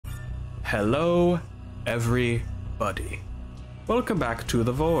Hello, everybody. Welcome back to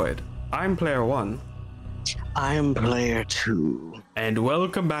The Void. I'm Player 1. I'm Player 2. And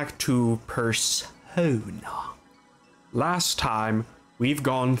welcome back to Persona. Last time, we've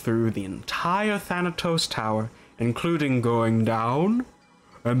gone through the entire Thanatos Tower, including going down,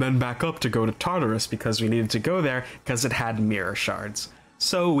 and then back up to go to Tartarus because we needed to go there because it had mirror shards.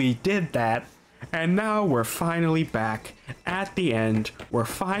 So we did that. And now we're finally back at the end. We're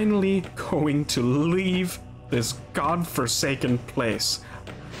finally going to leave this godforsaken place.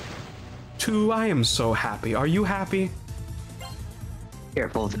 I am so happy. Are you happy?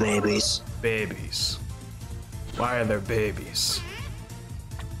 Careful of the babies. Babies. Why are there babies?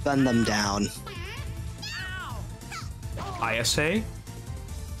 Gun them down. ISA?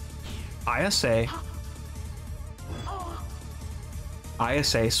 ISA?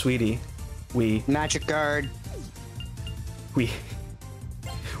 ISA, sweetie. Magic guard. We've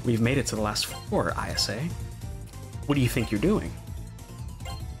made it to the last floor, ISA. What do you think you're doing?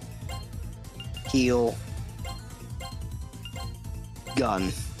 Heal.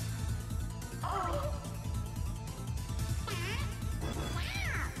 Gun.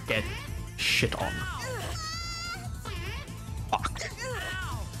 Get shit on. Fuck.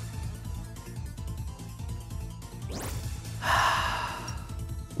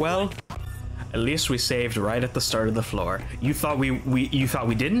 Well, at least we saved right at the start of the floor. You thought you thought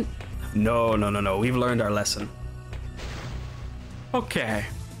we didn't? No. We've learned our lesson. Okay.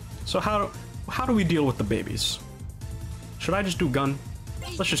 So how do we deal with the babies? Should I just do gun?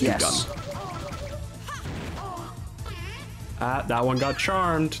 Let's just do gun. Ah, that one got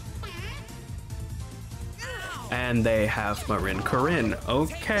charmed. And they have Marin Corinne.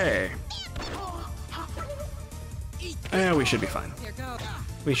 Okay. We should be fine.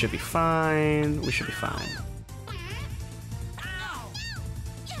 We should be fine. We should be fine.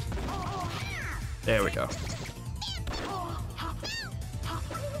 There we go.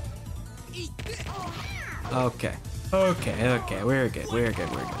 Okay. We're good.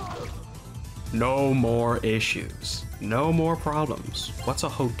 No more issues. No more problems. What's a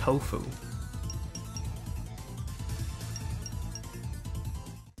hotofu?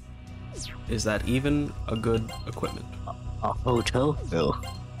 Is that even a good equipment? A hotofu.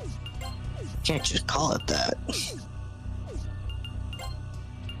 Can't just call it that.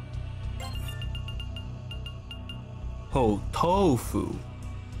 Hotofu.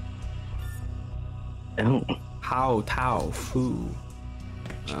 Oh. How Tao Fu.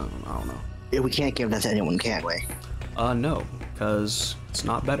 I don't know. We can't give that to anyone, can we? No, because it's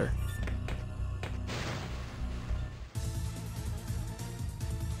not better.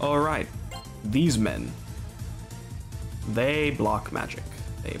 Alright. These men. They block magic.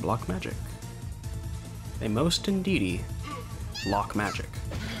 They block magic. They most indeedy block magic.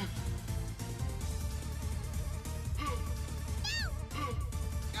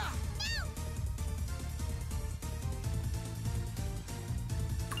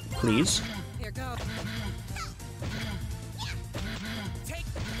 Please.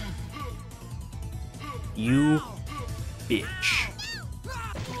 You bitch.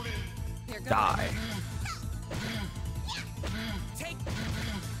 Die.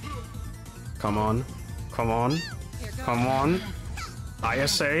 Come on.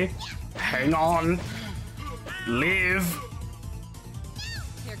 ISA, hang on. Live.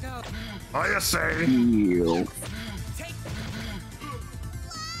 ISA. Heal.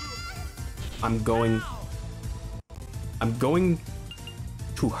 I'm going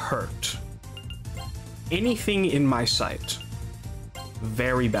to hurt anything in my sight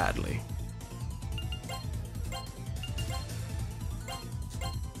very badly.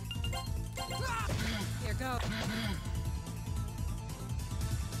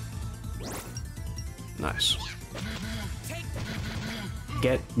 Nice.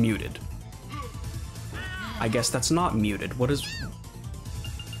 Get muted. I guess that's not muted. What is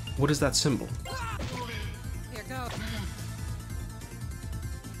that symbol?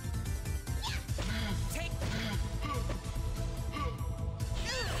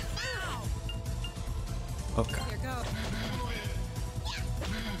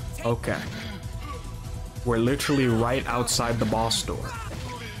 Okay. We're literally right outside the boss door.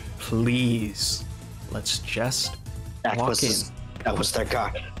 Please, let's just walk in. That was their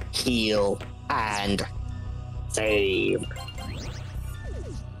guard. Heal and save.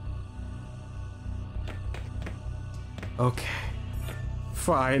 Okay.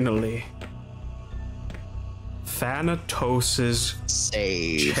 Finally. Thanatos's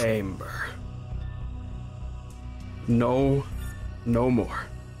Save. chamber. No more.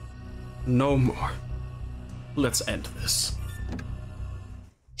 No more. Let's end this.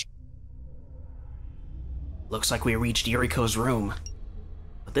 Looks like we reached Yuriko's room.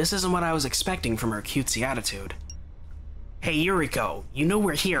 But this isn't what I was expecting from her cutesy attitude. Hey Yuriko, you know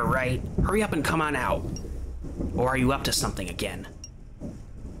we're here, right? Hurry up and come on out. Or are you up to something again?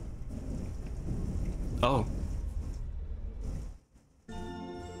 Oh.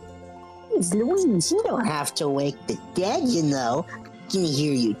 It's Louise, you don't have to wake the dead, you know. I can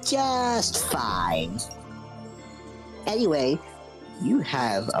hear you just fine. Anyway, you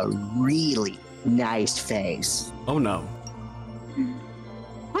have a really nice face. Oh no.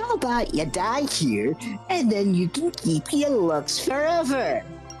 How about you die here, and then you can keep your looks forever?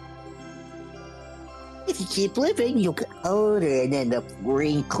 If you keep living, you'll get older and end up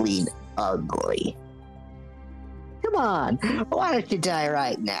wrinkly and ugly. Come on, why don't you die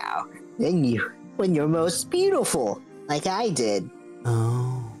right now? Then when you're most beautiful, like I did.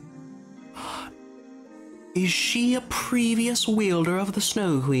 Oh. Is she a previous wielder of the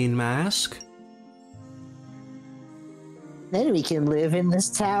Snow Queen mask? Then we can live in this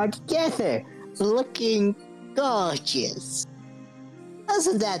tower together, looking gorgeous.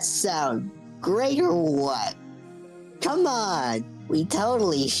 Doesn't that sound great or what? Come on, we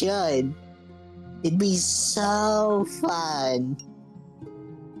totally should. It'd be so fun.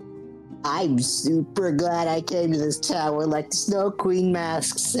 I'm super glad I came to this tower like the Snow Queen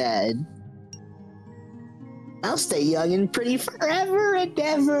mask said. I'll stay young and pretty forever and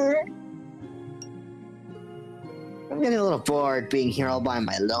ever. I'm getting a little bored being here all by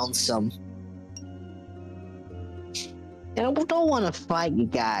my lonesome. And I don't want to fight you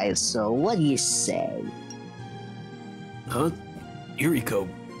guys, so what do you say? Huh? Yuriko,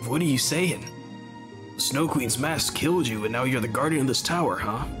 what are you saying? The Snow Queen's mask killed you and now you're the guardian of this tower,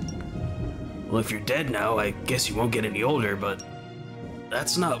 huh? Well, if you're dead now, I guess you won't get any older, but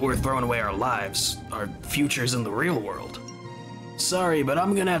that's not worth throwing away our lives, our futures in the real world. Sorry, but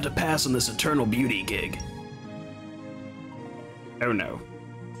I'm gonna have to pass on this eternal beauty gig. Oh no.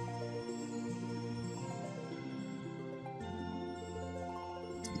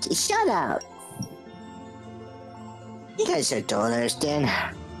 Shut up. You guys don't understand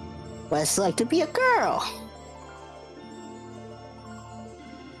what it's like to be a girl.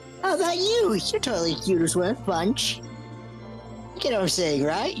 How about you? You're totally cute as one bunch. You get what I'm saying,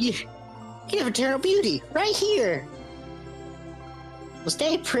 right? You have eternal beauty right here. Well,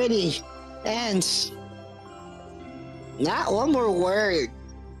 stay pretty and not one more word.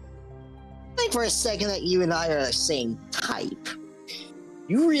 Think for a second that you and I are the same type.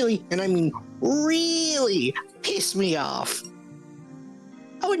 You really, and I mean really, piss me off.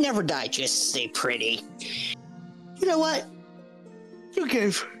 I would never die just to stay pretty. You know what? You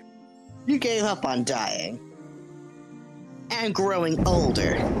gave up on dying. And growing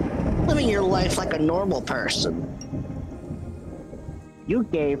older. Living your life like a normal person. You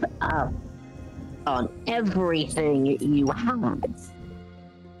gave up on everything you had.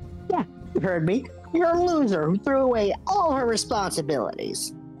 Yeah, you heard me. You're a loser who threw away all her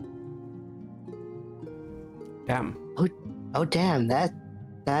responsibilities. Damn. Oh damn,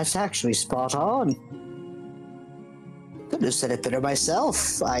 that's actually spot on. Could have said it better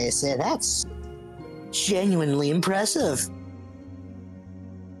myself. I say that's genuinely impressive.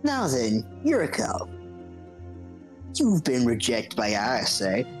 Now then, Yuriko. You've been rejected by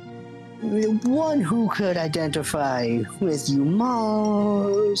Arase. The one who could identify with you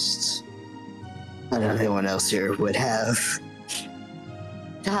most. Not everyone else here would have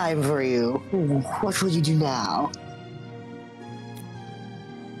time for you. What will you do now?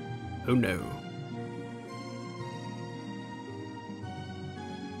 Oh no.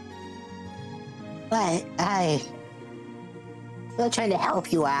 But I'm not trying to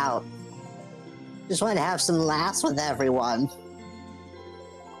help you out. Just want to have some laughs with everyone.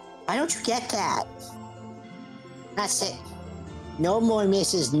 Why don't you get that? That's it. No more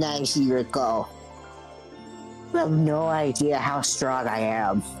Mrs. Nice Yuriko. You have no idea how strong I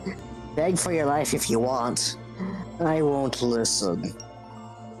am. Beg for your life if you want. I won't listen.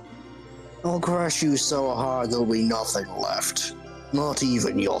 I'll crush you so hard there'll be nothing left. Not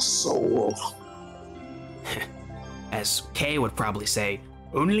even your soul. As Kay would probably say,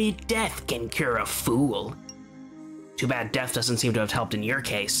 only death can cure a fool. Too bad death doesn't seem to have helped in your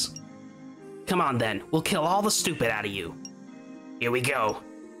case. Come on then, we'll kill all the stupid out of you. Here we go.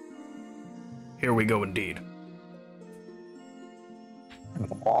 Here we go indeed.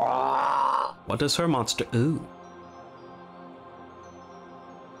 What is her monster? Ooh.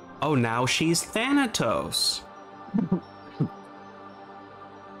 Oh, now she's Thanatos.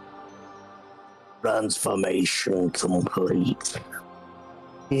 Transformation complete.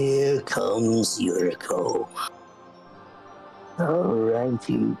 Here comes Yuriko.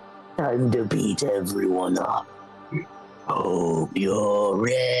 Alrighty. Time to beat everyone up. Hope you're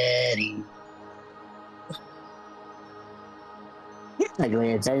ready. I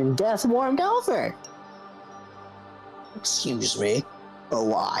glance and death warmed over. Excuse me.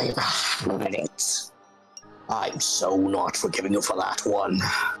 Oh, I've had it. I'm so not forgiving you for that one.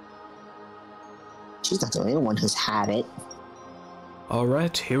 She's not the only one who's had it.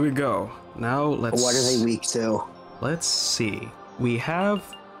 Alright, here we go. Now let's... What are they weak to? Let's see. We have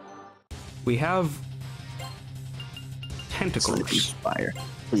tentacles. Please let it be fire.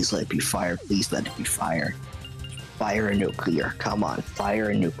 Please let it be fire. Please let it be fire. Fire and nuclear. Come on, fire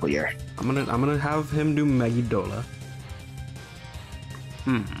and nuclear. I'm gonna have him do Megidola.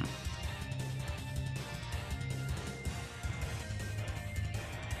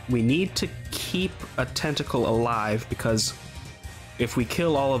 We need to keep a tentacle alive because if we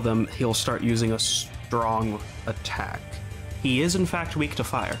kill all of them, he'll start using a strong attack. He is in fact weak to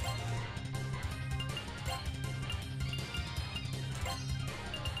fire.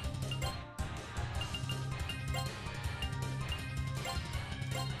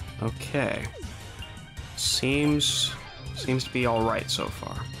 Okay. Seems to be all right so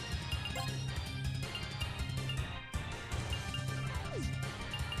far.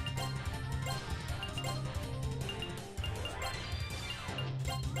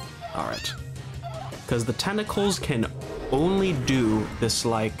 All right. Because the tentacles can only do this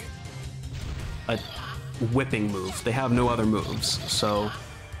like a whipping move. They have no other moves, so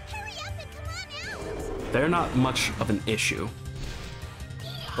they're not much of an issue.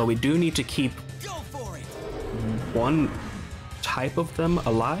 But we do need to keep one type of them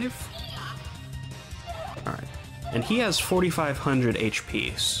alive. Alright. And he has 4,500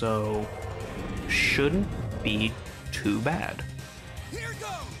 HP, so shouldn't be too bad. Here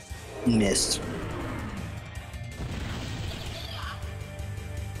goes. Missed.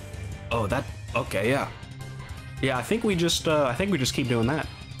 Oh, that... Okay, yeah. Yeah, I think we just keep doing that.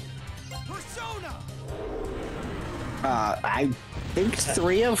 Persona. I think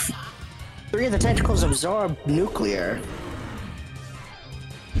three of the tentacles absorb nuclear.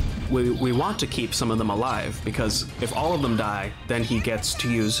 We want to keep some of them alive, because if all of them die, then he gets to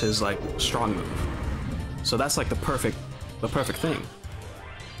use his, like, strong move. So that's, like, the perfect thing.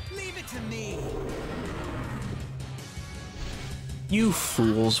 Leave it to me. You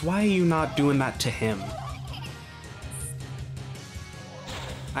fools, why are you not doing that to him?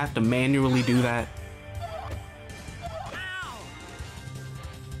 I have to manually do that.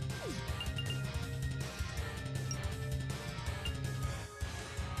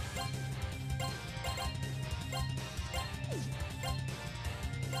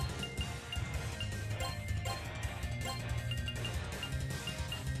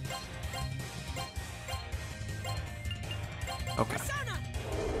 Okay.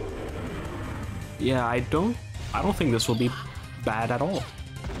 Yeah, I don't think this will be bad at all.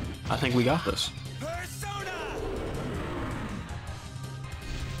 I think we got this. Persona.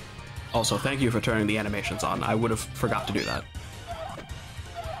 Also, thank you for turning the animations on. I would have forgot to do that.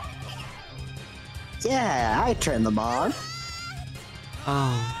 Yeah, I turned them on.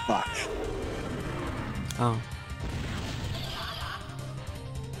 Oh. Fuck. Oh.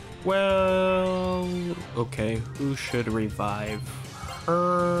 Well, okay, who should revive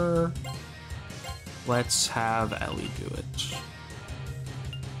her? Let's have Ellie do it.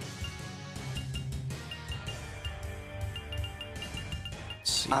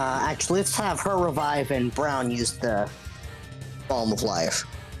 Let's see. Actually, let's have her revive and Brown use the Balm of Life.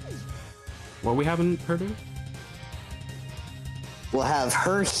 What we haven't heard of? We'll have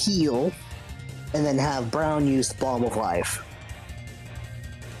her heal, and then have Brown use the Balm of Life.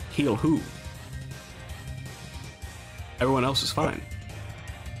 Heal who? Everyone else is fine.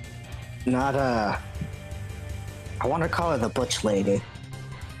 Not, I want to call her the Butch Lady.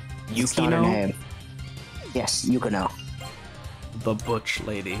 It's not her Yukino? name. Yes, Yukino. The Butch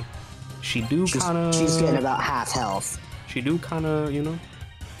Lady. She do kinda... She's getting about half health. She do kinda, you know?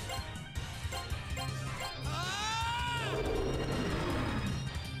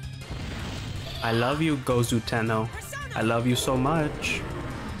 I love you, Gozu Tenno. I love you so much.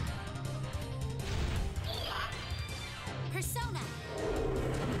 Persona.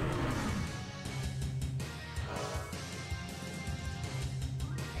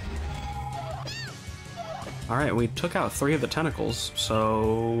 Alright, we took out 3 of the tentacles,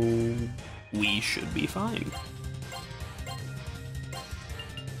 so we should be fine.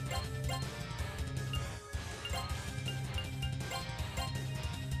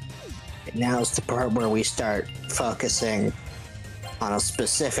 Now's the part where we start focusing on a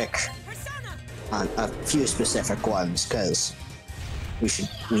few specific ones, because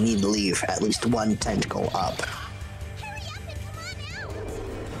We need to leave at least one tentacle up.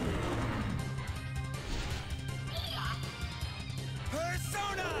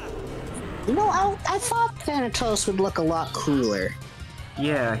 Persona! You know, I thought Thanatos would look a lot cooler.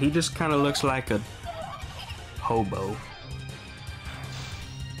 Yeah, he just kind of looks like a hobo.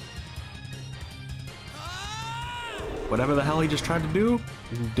 Whatever the hell he just tried to do,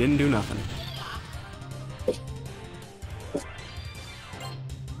 didn't do nothing.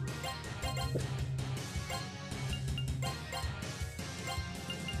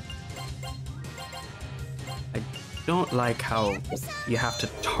 I don't like how you have to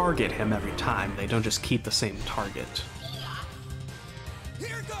target him every time. They don't just keep the same target.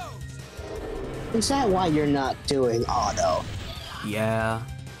 Here goes! Is that why you're not doing auto? Yeah.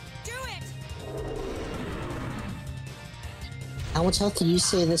 Do it! How much health did you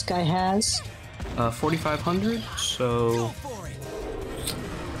say this guy has? 4,500, Go so for it!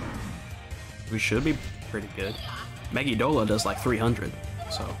 we should be pretty good. Megidola does like 300,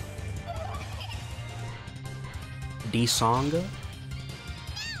 so. D-Songa?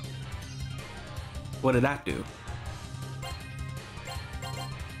 What did that do?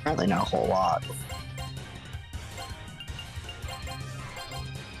 Apparently not a whole lot.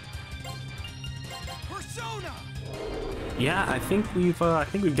 Persona! Yeah, I think we've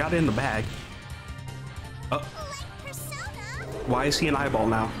got it in the bag. Oh, why is he an eyeball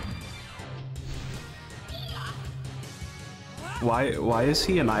now? Why is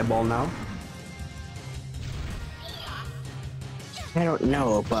he an eyeball now? I don't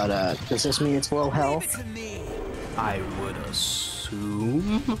know, but does this mean it's low Leave it health? to me! I would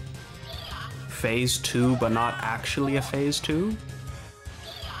assume phase 2, but not actually a phase 2.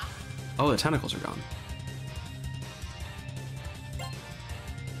 Oh, the tentacles are gone.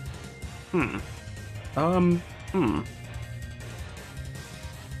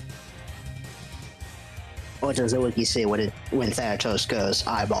 What does the wiki say when Thanatos goes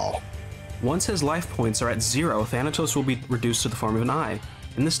eyeball? Once his life points are at 0, Thanatos will be reduced to the form of an eye.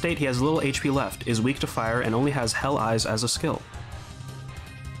 In this state, he has little HP left, is weak to fire, and only has Hell Eyes as a skill.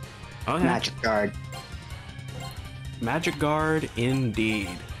 Okay. Magic guard. Magic Guard, indeed.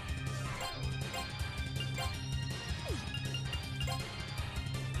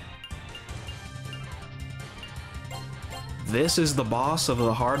 This is the boss of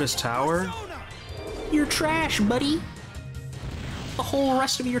the hardest tower? Persona! You're trash, buddy! The whole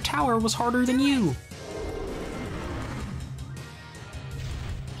rest of your tower was harder than you!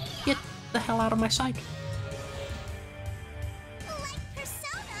 Get the hell out of my sight.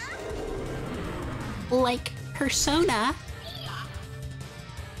 Like Persona?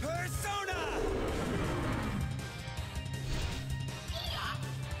 Persona!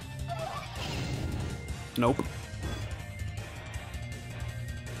 Nope.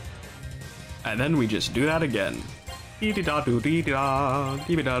 And then we just do that again. Auto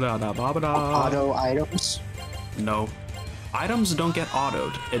items. No. Items don't get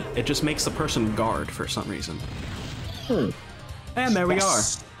autoed. It just makes the person guard for some reason. And there we are.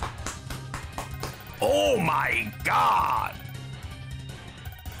 Oh my god!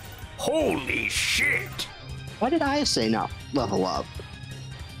 Holy shit! Why did I say no? Level up.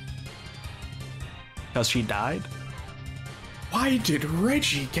 Because she died? Why did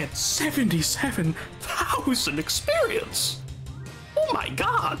Reggie get 77,000 experience? Oh my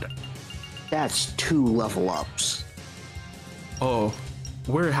god! That's 2 level ups. Oh,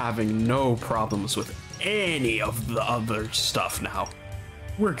 we're having no problems with any of the other stuff now.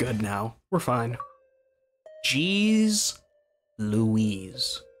 We're good now. We're fine. Jeez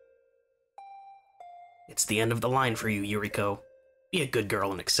Louise. It's the end of the line for you, Yuriko. Be a good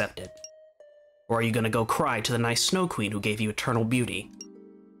girl and accept it. Or are you gonna go cry to the nice Snow Queen who gave you eternal beauty?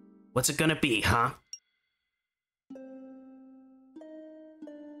 What's it gonna be, huh?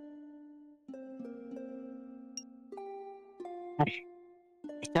 I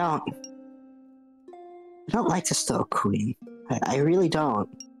don't like the Snow Queen. I really don't.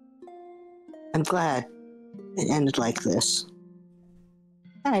 I'm glad it ended like this.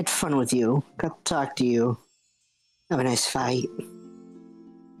 I had fun with you, got to talk to you, have a nice fight.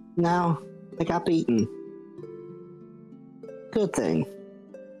 Now, I got beaten. Good thing.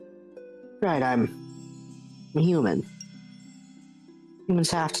 Right, I'm a human.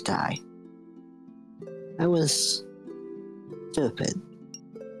 Humans have to die. I was stupid.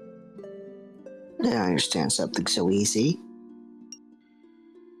 I didn't understand something so easy.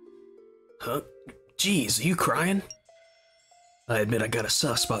 Huh? Jeez, are you crying? I admit I got a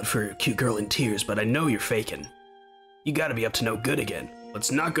soft spot for a cute girl in tears, but I know you're faking. You gotta be up to no good again.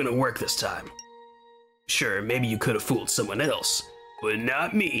 It's not gonna work this time. Sure, maybe you could have fooled someone else, But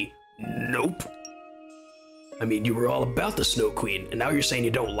not me. Nope. I mean, you were all about the Snow Queen, and now you're saying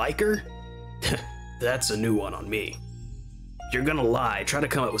you don't like her? That's a new one on me. If you're gonna lie, try to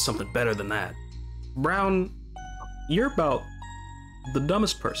come up with something better than that. Brown, you're about the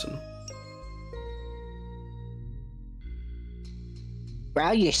dumbest person.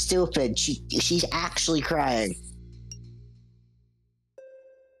 Bro, you're stupid. She's actually crying.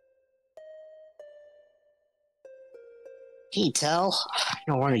 Can you tell?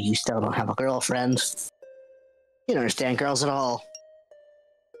 No wonder you still don't have a girlfriend. You don't understand girls at all.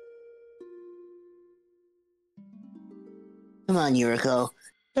 Come on, Yuriko.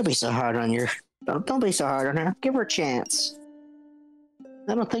 Don't be so hard on Don't be so hard on her. Give her a chance.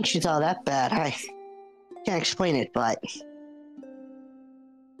 I don't think she's all that bad. I can't explain it, but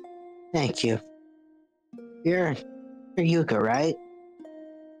thank you. You're Yuka, right?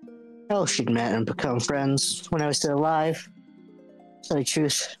 Oh, she'd met and become friends when I was still alive. To tell the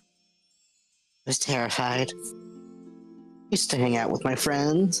truth, I was terrified. Used to hang out with my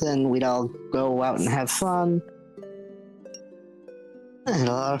friends, and we'd all go out and have fun. I had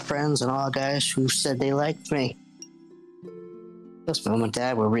a lot of friends and all guys who said they liked me. Plus, Mom and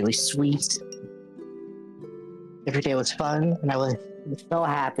Dad were really sweet. Every day was fun, and I was so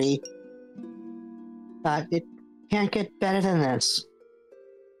happy. But it can't get better than this.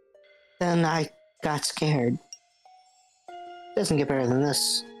 Then I got scared. Doesn't get better than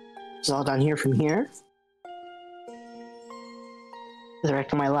this. It's all down here from here. The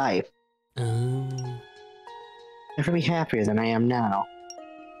rest of my life. Never be happier than I am now.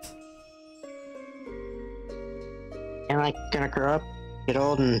 Am I gonna grow up, get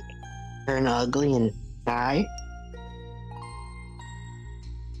old, and turn ugly and die?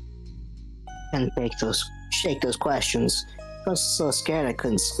 And shake those questions. I was so scared I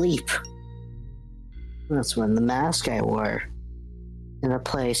couldn't sleep. That's when the mask I wore in the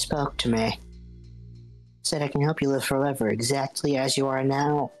play spoke to me. Said I can help you live forever, exactly as you are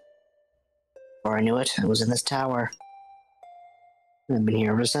now. Before I knew it, I was in this tower. And I've been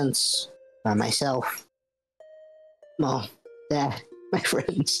here ever since, by myself. Mom, Dad, my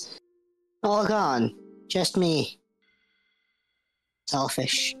friends, all gone. Just me.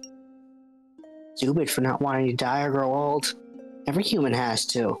 Selfish. Stupid for not wanting to die or grow old. Every human has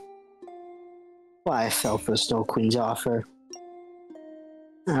to. Why I fell for the Snow Queen's offer.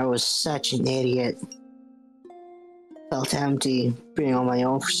 I was such an idiot. Felt empty, being on my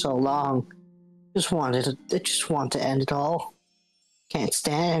own for so long. I just want to end it all. Can't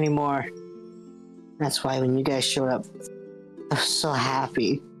stand it anymore. That's why when you guys showed up, I was so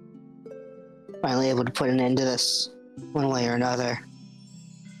happy. Finally able to put an end to this, one way or another.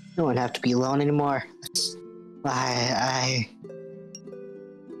 I wouldn't have to be alone anymore. That's why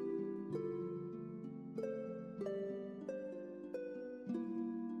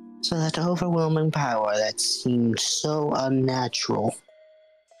So that overwhelming power that seemed so unnatural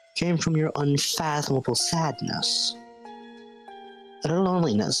came from your unfathomable sadness, utter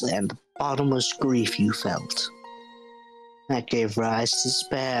loneliness, and bottomless grief you felt. That gave rise to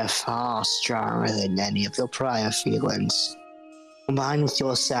despair far stronger than any of your prior feelings. Combined with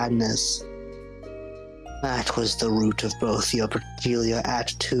your sadness, that was the root of both your peculiar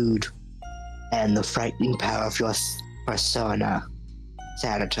attitude and the frightening power of your persona,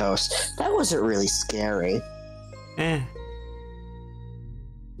 Thanatos. That wasn't really scary. I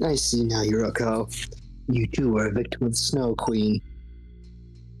see now, Yuriko. You too were a victim of the Snow Queen.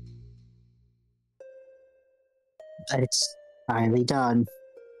 But it's finally done.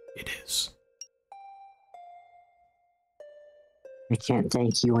 It is. I can't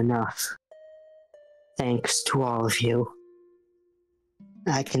thank you enough. Thanks to all of you.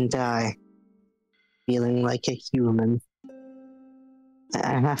 I can die feeling like a human.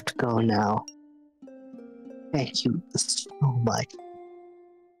 I have to go now. Thank you so much.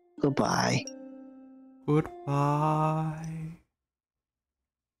 Goodbye. Goodbye.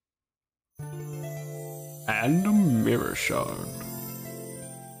 And a mirror shard.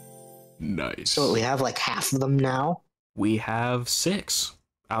 Nice. So we have like half of them now? We have 6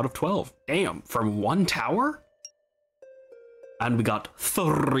 out of 12. Damn, from one tower? And we got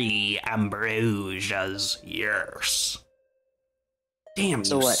 3 ambrosias. Yes. Damn,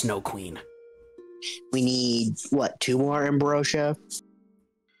 So you what? Snow Queen. We need, what, 2 more ambrosia?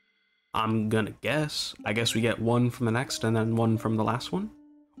 I'm gonna guess. I guess we get 1 from the next and then 1 from the last one?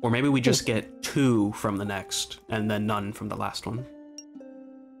 Or maybe we just get 2 from the next and then none from the last one.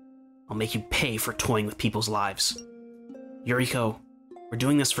 I'll make you pay for toying with people's lives. Yuriko, we're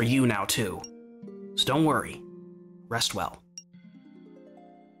doing this for you now too. So don't worry. Rest well.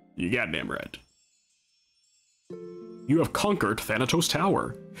 You goddamn right. You have conquered Thanatos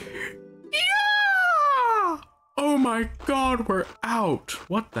Tower. Yeah! Oh my god, we're out.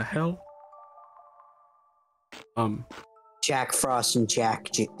 What the hell? Jack Frost and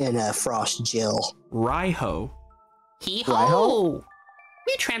Frost Jill. Raiho. Hee-ho!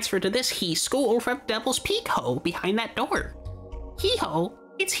 We transferred to this he-school from Devil's Peak Ho behind that door. Hee-ho,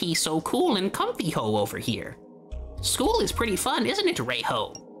 it's he so cool and comfy ho over here. School is pretty fun, isn't it,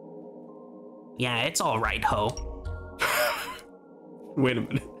 Ray-ho? Yeah, it's alright, ho. Wait a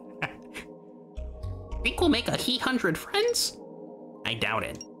minute. Think we'll make a he-100 friends? I doubt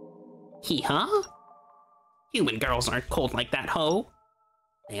it. He-huh? Human girls aren't cold like that, ho.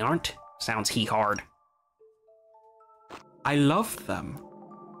 They aren't. Sounds he-hard. I love them.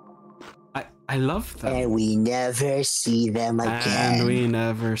 I love them. And we never see them again. And we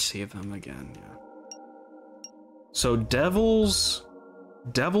never see them again, yeah. So Devil's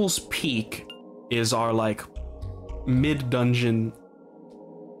Peak is our, like, mid-dungeon.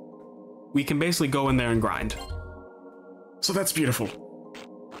 We can basically go in there and grind. So that's beautiful.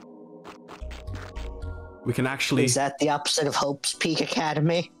 We can actually... Is that the opposite of Hope's Peak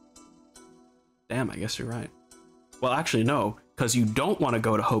Academy? Damn, I guess you're right. Well, actually, no, because you don't want to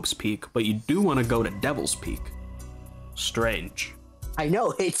go to Hope's Peak, but you do want to go to Devil's Peak. Strange. I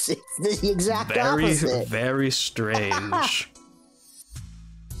know, it's the exact opposite. Very strange.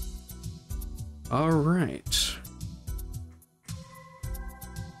 All right.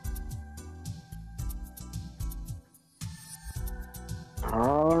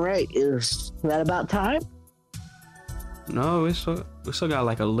 All right, is that about time? No, we still got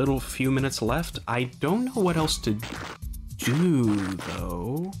like a few minutes left. I don't know what else to do,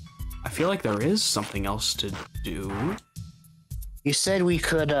 though. I feel like there is something else to do. You said we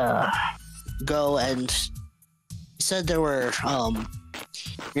could go and... You said there were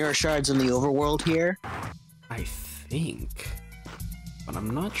mirror shards in the overworld here? I think. But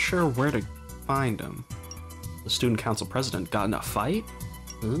I'm not sure where to find them. The student council president got in a fight?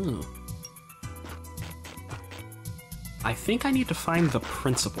 Ooh. I think I need to find the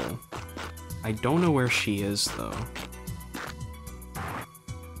principal. I don't know where she is, though.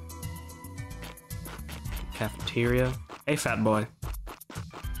 Cafeteria. Hey, fat boy.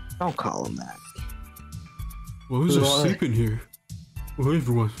 Don't call him that. Well, who's asleep in here? Well,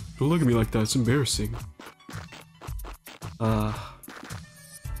 everyone, don't look at me like that. It's embarrassing.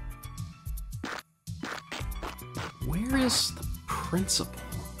 Where is the principal?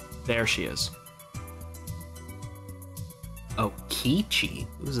 There she is. Oh, Kichi.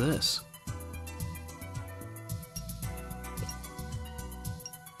 Who's this?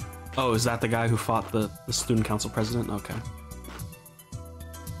 Oh, is that the guy who fought the student council president? Okay.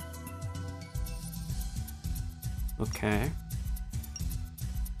 Okay.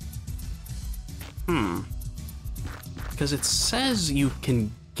 Because it says you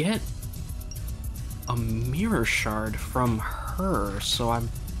can get a mirror shard from her, so I'm...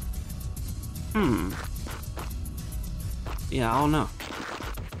 Yeah, I don't know.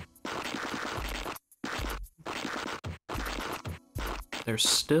 There's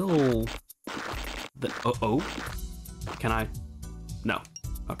still... Oh? Can I... No.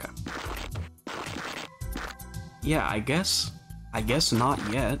 Okay. Yeah, I guess not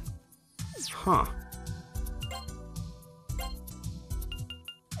yet. Huh.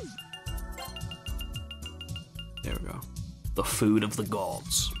 There we go. The food of the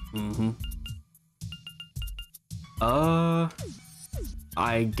gods.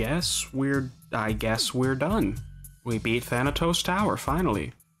 I guess we're done. We beat Thanatos Tower,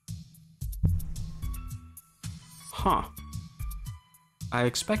 finally. Huh. I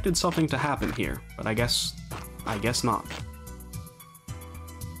expected something to happen here, but I guess not.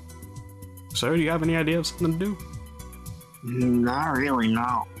 Sir, do you have any idea of something to do? Not really,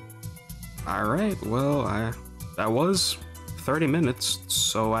 no. Alright, well, that was 30 minutes,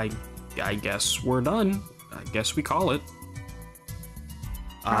 so I guess we're done. I guess we call it.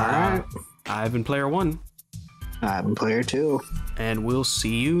 Alright. I've been Player 1. I've been Player 2. And we'll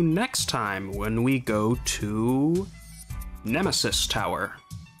see you next time when we go to Nemesis Tower.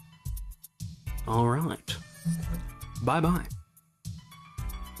 Alright. Bye-bye.